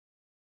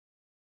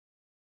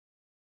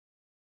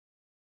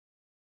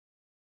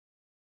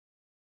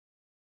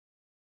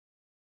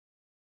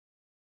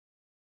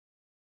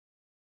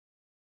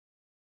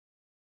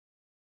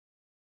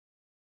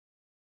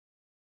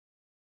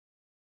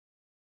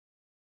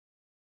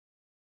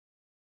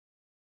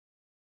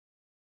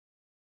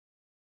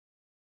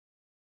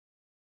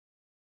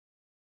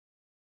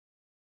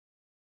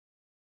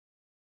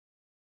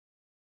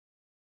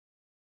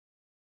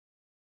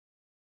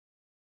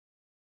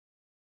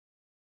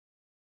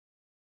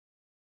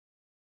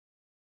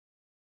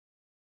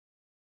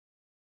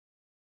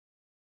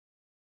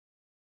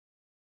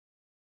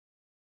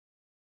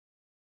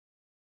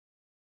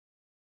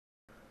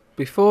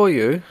Before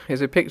you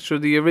is a picture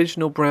of the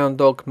original Brown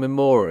Dog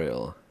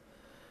Memorial.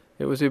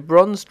 It was a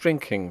bronze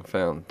drinking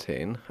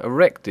fountain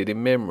erected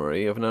in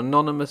memory of an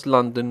anonymous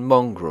London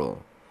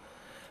mongrel,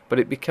 but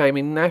it became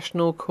a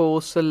national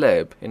cause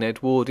célèbre in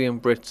Edwardian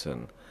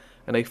Britain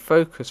and a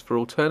focus for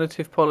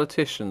alternative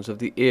politicians of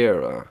the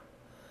era.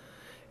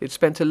 It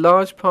spent a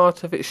large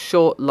part of its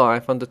short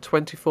life under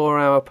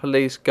 24-hour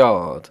police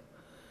guard.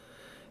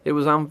 It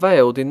was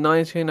unveiled in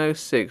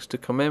 1906 to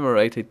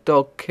commemorate a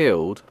dog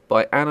killed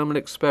by animal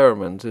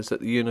experimenters at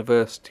the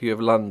University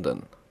of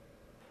London.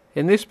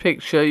 In this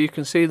picture you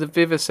can see the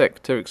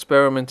vivisector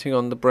experimenting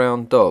on the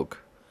brown dog.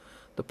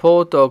 The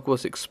poor dog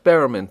was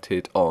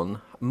experimented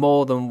on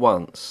more than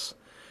once,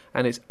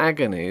 and its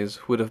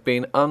agonies would have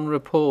been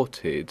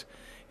unreported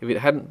if it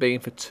hadn't been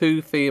for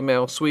two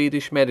female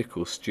Swedish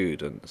medical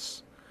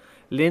students,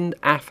 Lind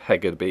af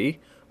Haggerby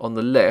on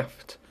the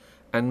left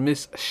and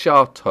Miss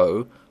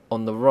Chartot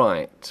on the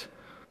right.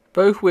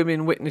 Both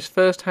women witnessed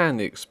first-hand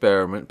the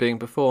experiment being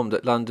performed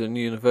at London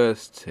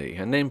University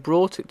and then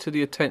brought it to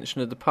the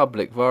attention of the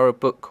public via a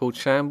book called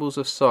Shambles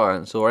of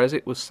Science, or as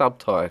it was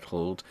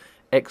subtitled,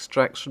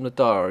 Extracts from the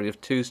Diary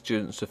of Two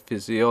Students of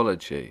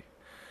Physiology.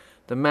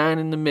 The man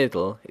in the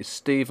middle is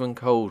Stephen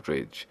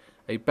Coleridge,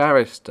 a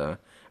barrister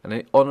and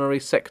an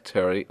honorary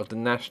secretary of the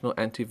National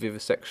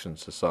Anti-Vivisection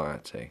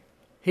Society.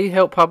 He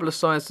helped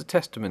publicise the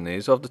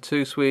testimonies of the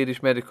two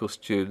Swedish medical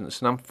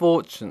students and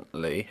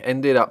unfortunately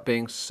ended up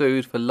being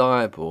sued for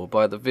libel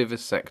by the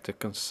vivisector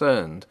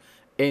concerned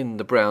in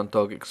the brown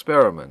dog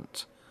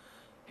experiment.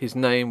 His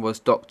name was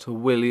Dr.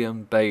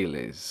 William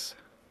Bayliss.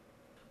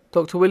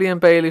 Dr. William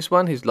Bayliss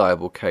won his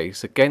libel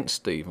case against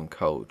Stephen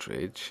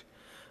Coleridge,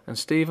 and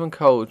Stephen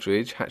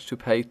Coleridge had to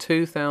pay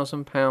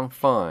 £2,000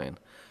 fine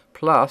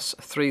plus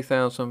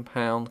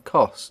 £3,000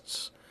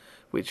 costs,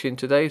 which in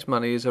today's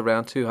money is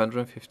around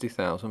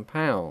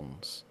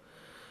 £250,000.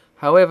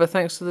 However,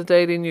 thanks to the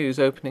Daily News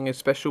opening a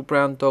special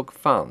brown dog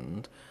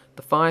fund,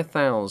 the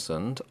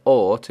 £5,000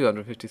 or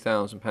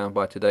 £250,000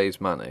 by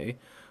today's money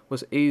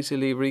was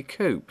easily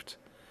recouped.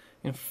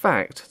 In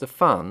fact, the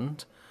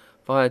fund,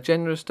 via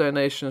generous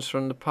donations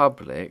from the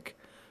public,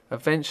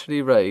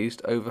 eventually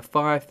raised over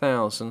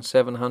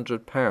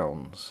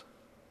 £5,700.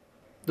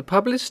 The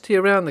publicity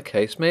around the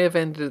case may have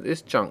ended at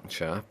this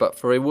juncture but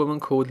for a woman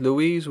called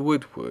Louise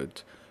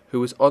Woodward, who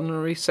was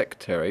Honorary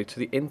Secretary to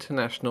the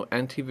International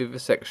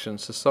Anti-Vivisection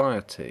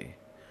Society.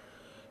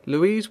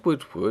 Louise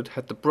Woodward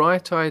had the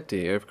bright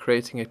idea of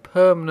creating a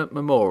permanent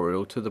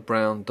memorial to the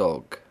brown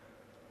dog.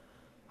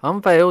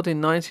 Unveiled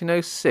in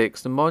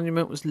 1906, the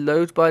monument was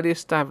loathed by the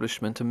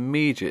establishment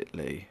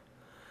immediately.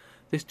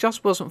 This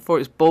just wasn't for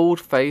its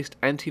bald-faced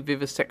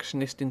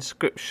anti-vivisectionist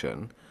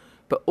inscription,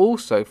 but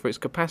also for its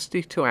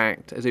capacity to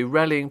act as a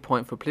rallying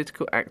point for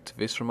political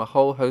activists from a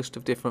whole host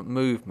of different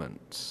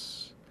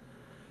movements.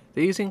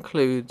 These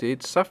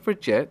included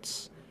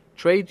suffragettes,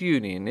 trade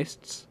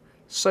unionists,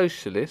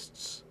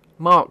 socialists,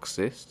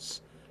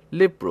 Marxists,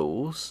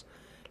 liberals,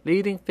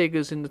 leading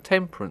figures in the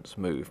temperance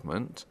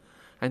movement,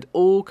 and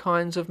all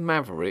kinds of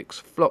mavericks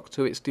flocked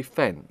to its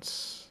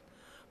defence.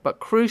 But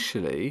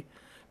crucially,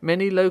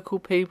 many local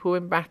people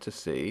in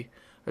Battersea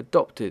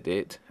adopted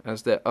it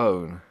as their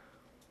own.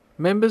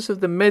 Members of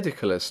the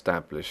medical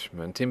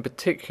establishment in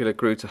particular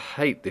grew to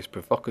hate this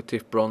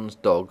provocative bronze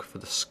dog for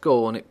the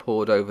scorn it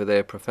poured over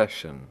their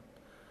profession.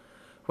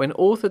 When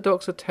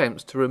orthodox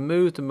attempts to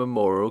remove the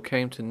memorial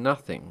came to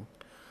nothing,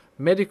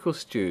 medical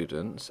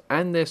students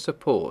and their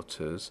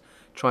supporters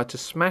tried to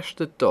smash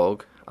the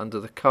dog under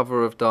the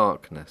cover of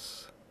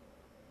darkness.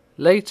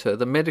 Later,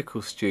 the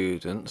medical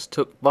students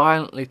took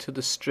violently to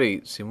the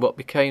streets in what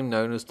became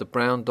known as the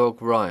Brown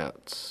Dog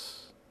Riots.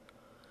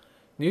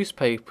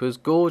 Newspapers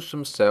gorged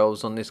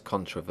themselves on this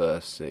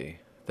controversy.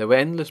 There were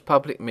endless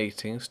public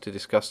meetings to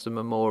discuss the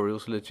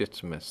memorial's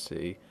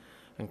legitimacy,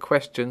 and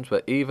questions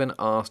were even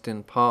asked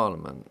in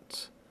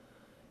Parliament.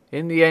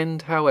 In the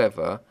end,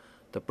 however,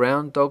 the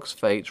brown dog's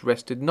fate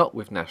rested not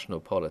with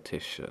national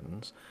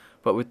politicians,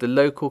 but with the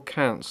local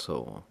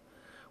council,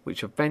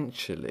 which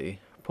eventually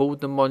pulled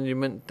the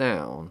monument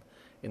down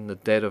in the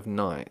dead of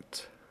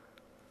night.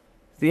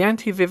 The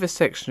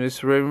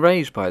anti-vivisectionists were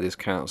enraged by this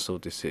council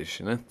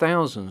decision, and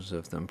thousands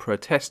of them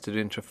protested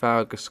in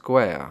Trafalgar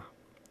Square.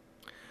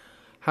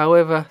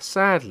 However,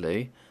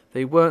 sadly,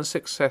 they weren't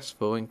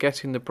successful in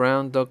getting the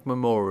Brown Dog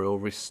Memorial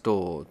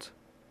restored.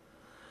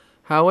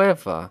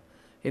 However,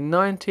 in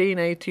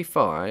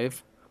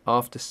 1985,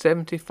 after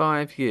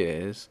 75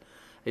 years,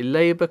 a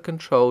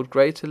Labour-controlled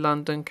Greater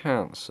London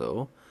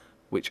Council,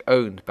 which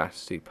owned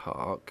Battersea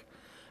Park,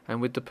 and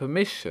with the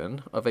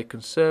permission of a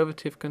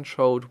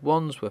Conservative-controlled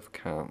Wandsworth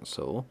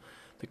Council,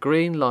 the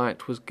green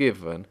light was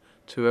given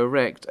to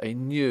erect a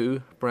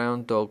new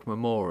Brown Dog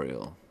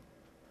Memorial.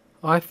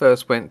 I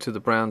first went to the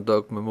Brown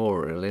Dog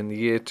Memorial in the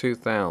year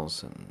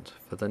 2000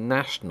 for the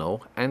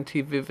National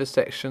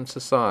Anti-Vivisection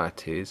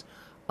Society's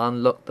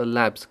Unlock the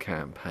Labs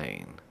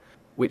campaign,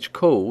 which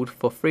called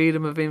for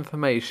freedom of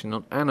information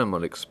on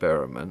animal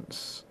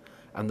experiments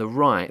and the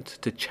right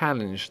to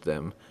challenge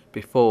them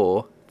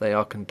before they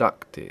are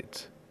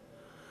conducted.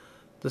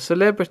 The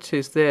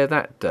celebrities there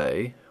that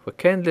day were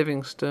Ken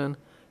Livingstone,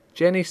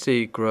 Jenny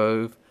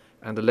Seagrove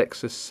and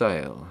Alexis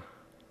Sale.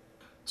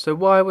 So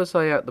why was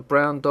I at the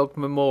Brown Dog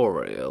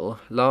Memorial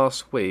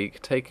last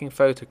week taking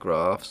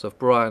photographs of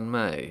Brian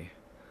May?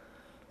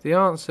 The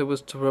answer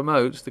was to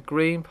promote the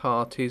Green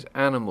Party's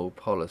animal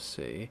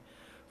policy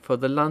for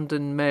the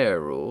London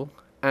mayoral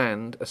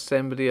and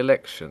assembly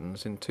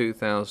elections in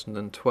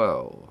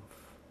 2012.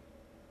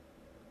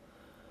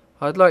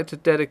 I'd like to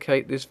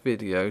dedicate this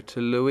video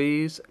to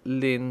Louise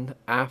Lynn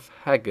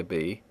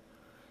Haggerby,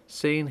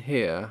 seen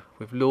here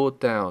with Lord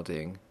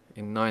Dowding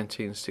in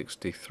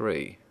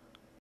 1963.